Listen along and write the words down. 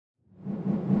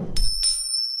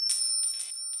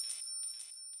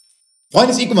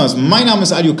Freunde des E-Commerce, mein Name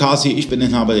ist Ali Oukassi, ich bin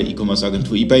Inhaber der E-Commerce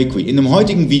Agentur eBakery. In dem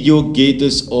heutigen Video geht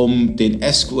es um den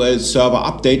SQL Server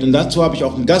Update und dazu habe ich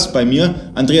auch einen Gast bei mir,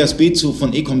 Andreas Bezu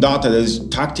von Ecomdata, der sich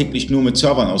tagtäglich nur mit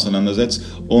Servern auseinandersetzt.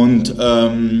 Und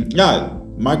ja,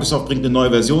 Microsoft bringt eine neue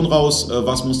Version raus.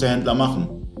 Was muss der Händler machen?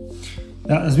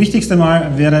 Ja, das Wichtigste mal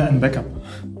wäre ein Backup.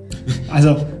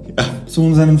 Also ja, zu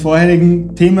unseren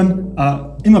vorherigen Themen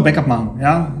immer Backup machen.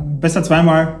 Ja? Besser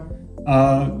zweimal.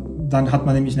 Dann hat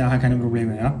man nämlich nachher keine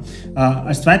Probleme. Ja?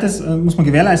 Als zweites muss man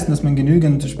gewährleisten, dass man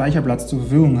genügend Speicherplatz zur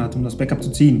Verfügung hat, um das Backup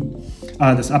zu ziehen,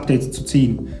 das Update zu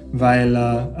ziehen, weil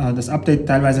das Update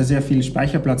teilweise sehr viel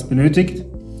Speicherplatz benötigt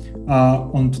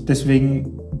und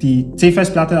deswegen die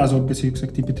C-Festplatte, also besser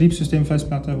gesagt die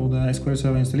Betriebssystemfestplatte, wo der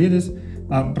SQL-Server installiert ist,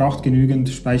 braucht genügend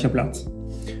Speicherplatz.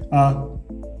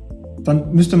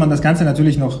 Dann müsste man das Ganze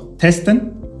natürlich noch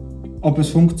testen, ob es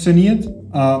funktioniert.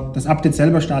 Das Update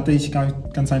selber starte ich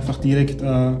ganz einfach direkt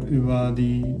über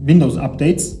die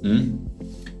Windows-Updates.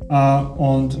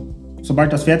 Und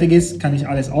sobald das fertig ist, kann ich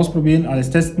alles ausprobieren, alles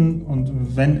testen. Und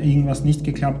wenn irgendwas nicht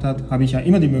geklappt hat, habe ich ja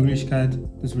immer die Möglichkeit,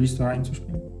 das Restore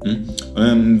einzuspielen.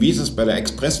 Wie ist es bei der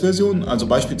Express-Version? Also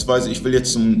beispielsweise, ich will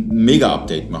jetzt ein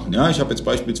Mega-Update machen. Ja? Ich habe jetzt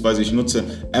beispielsweise, ich nutze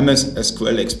MS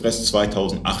SQL Express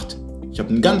 2008. Ich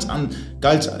habe ein ganz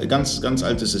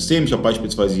altes System. Ich habe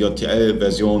beispielsweise JTL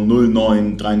Version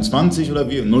 0923 oder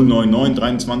wie,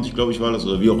 09923 glaube ich war das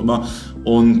oder wie auch immer.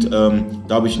 Und da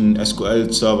habe ich einen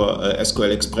SQL Server,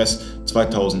 SQL Express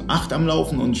 2008 am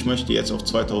Laufen und ich möchte jetzt auf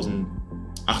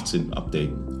 2018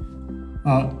 updaten.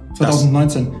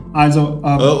 2019, also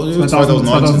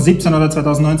 2017 oder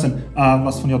 2019,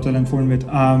 was von JTL empfohlen wird.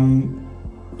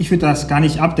 Ich würde das gar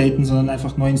nicht updaten, sondern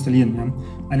einfach neu installieren. Ja?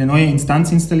 Eine neue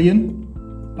Instanz installieren.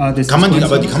 Aber die kann man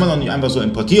doch nicht einfach so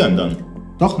importieren dann?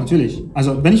 Doch, natürlich.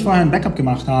 Also wenn ich vorher ein Backup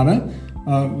gemacht habe,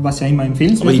 was ja immer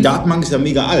empfehlenswert ist. Aber die Datenbank ist ja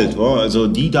mega alt, oder? Also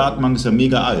die Datenbank ist ja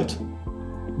mega alt.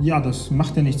 Ja, das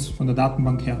macht ja nichts von der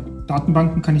Datenbank her.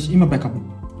 Datenbanken kann ich immer backuppen.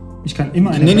 Ich kann immer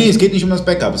eine. Nee, es geht nicht um das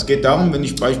Backup. Es geht darum, wenn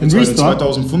ich beispielsweise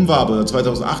 2005 habe oder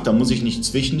 2008, dann muss ich nicht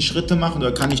Zwischenschritte machen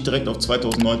oder kann ich direkt auf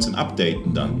 2019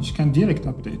 updaten dann? Ich kann direkt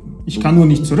updaten. Ich kann nur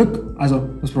nicht zurück. Also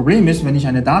das Problem ist, wenn ich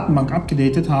eine Datenbank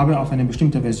abgedatet habe auf eine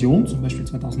bestimmte Version, zum Beispiel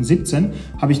 2017,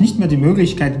 habe ich nicht mehr die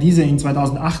Möglichkeit, diese in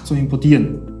 2008 zu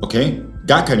importieren. Okay,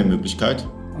 gar keine Möglichkeit?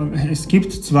 Es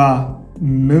gibt zwar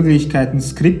Möglichkeiten,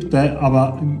 Skripte,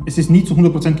 aber es ist nie zu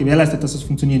 100% gewährleistet, dass es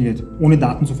funktionieren wird, ohne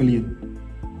Daten zu verlieren.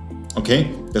 Okay,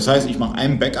 das heißt, ich mache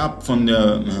ein Backup von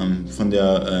der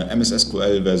MS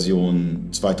SQL Version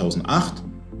 2008,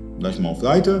 gleich mal auf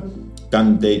Seite,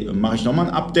 dann mache ich nochmal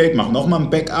ein Update, mache nochmal ein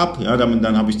Backup, ja,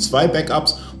 dann habe ich zwei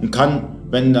Backups und kann,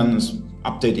 wenn dann das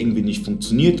Update irgendwie nicht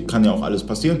funktioniert, kann ja auch alles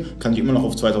passieren, kann ich immer noch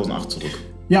auf 2008 zurück.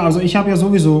 Ja, also ich habe ja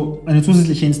sowieso eine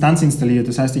zusätzliche Instanz installiert,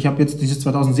 das heißt, ich habe jetzt dieses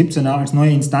 2017er als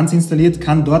neue Instanz installiert,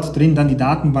 kann dort drin dann die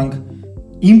Datenbank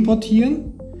importieren.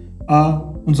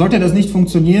 Und sollte das nicht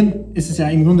funktionieren, ist es ja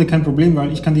im Grunde kein Problem,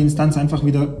 weil ich kann die Instanz einfach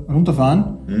wieder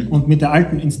runterfahren und mit der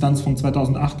alten Instanz von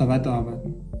 2008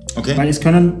 weiterarbeiten. Okay. Weil es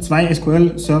können zwei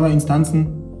SQL-Server-Instanzen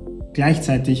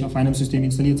gleichzeitig auf einem System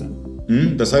installiert sein.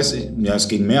 Das heißt, ja, es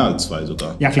gehen mehr als zwei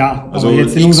sogar. Ja klar, also aber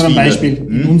jetzt in unserem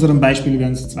Beispiel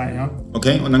wären es zwei, ja.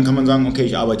 Okay, und dann kann man sagen, okay,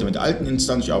 ich arbeite mit der alten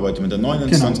Instanz, ich arbeite mit der neuen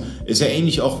Instanz. Genau. Ist ja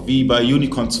ähnlich auch wie bei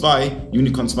Unicorn 2.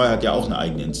 Unicorn 2 hat ja auch eine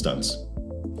eigene Instanz.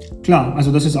 Klar,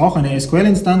 also das ist auch eine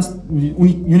SQL-Instanz.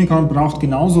 Unicorn braucht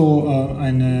genauso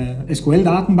eine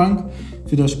SQL-Datenbank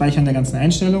für das Speichern der ganzen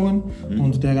Einstellungen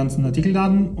und der ganzen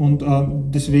Artikeldaten. Und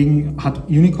deswegen hat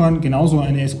Unicorn genauso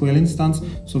eine SQL-Instanz,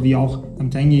 sowie auch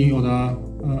Tangi oder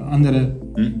andere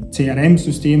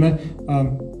CRM-Systeme.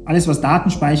 Alles, was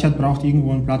Daten speichert, braucht irgendwo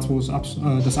einen Platz, wo es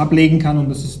das ablegen kann, und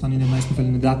das ist dann in den meisten Fällen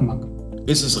eine Datenbank.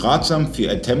 Ist es ratsam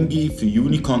für Temgi, für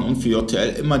Unicorn und für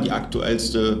JTL immer die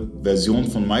aktuellste Version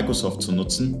von Microsoft zu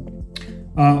nutzen?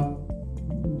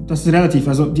 Das ist relativ.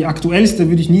 Also die aktuellste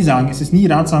würde ich nie sagen. Es ist nie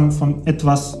ratsam, von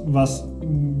etwas, was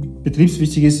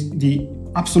betriebswichtig ist, die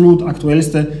absolut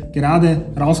aktuellste, gerade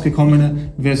rausgekommene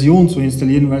Version zu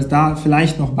installieren, weil es da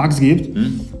vielleicht noch Bugs gibt.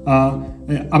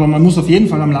 Aber man muss auf jeden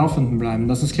Fall am Laufenden bleiben,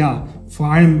 das ist klar.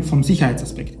 Vor allem vom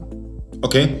Sicherheitsaspekt her.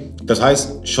 Okay, das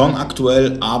heißt schon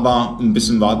aktuell, aber ein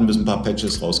bisschen warten, bis ein paar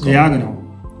Patches rauskommen. Ja, genau.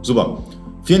 Super.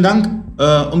 Vielen Dank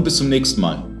und bis zum nächsten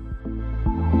Mal.